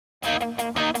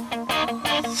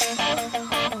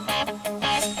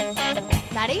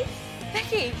Maddie?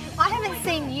 Becky! I haven't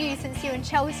seen you since you and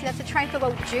Chelsea left to train for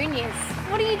World Juniors.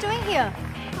 What are you doing here?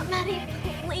 Oh, Maddie,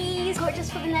 please go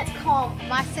just for the next comp.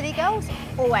 My city girls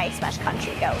always smash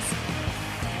country girls.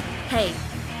 Hey,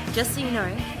 just so you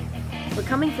know, we're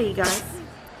coming for you guys.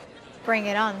 Bring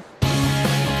it on.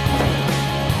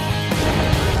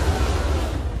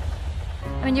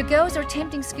 I mean, your girls are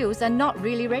attempting skills they're not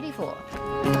really ready for.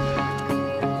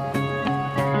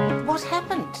 What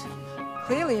happened?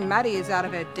 Clearly, Maddie is out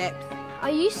of her depth. Are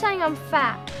you saying I'm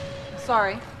fat?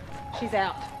 Sorry, she's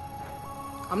out.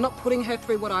 I'm not putting her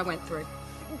through what I went through.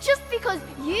 Just because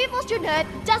you've lost your nerve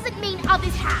doesn't mean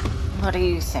others have. What do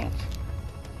you think?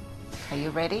 Are you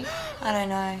ready? I don't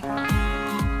know.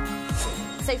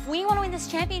 So if we want to win this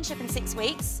championship in 6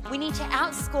 weeks, we need to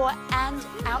outscore and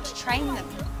out-train them.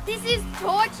 This is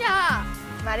torture.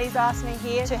 Maddie's asked me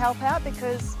here to help out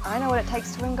because I know what it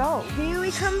takes to win gold. Here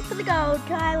we come for the gold,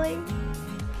 Kylie.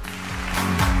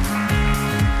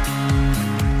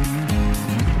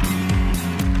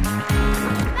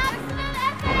 Maximum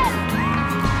effort!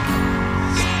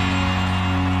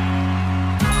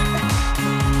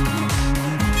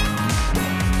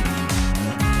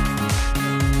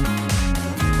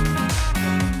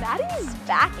 Maddie's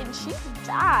back and she's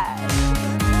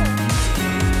bad.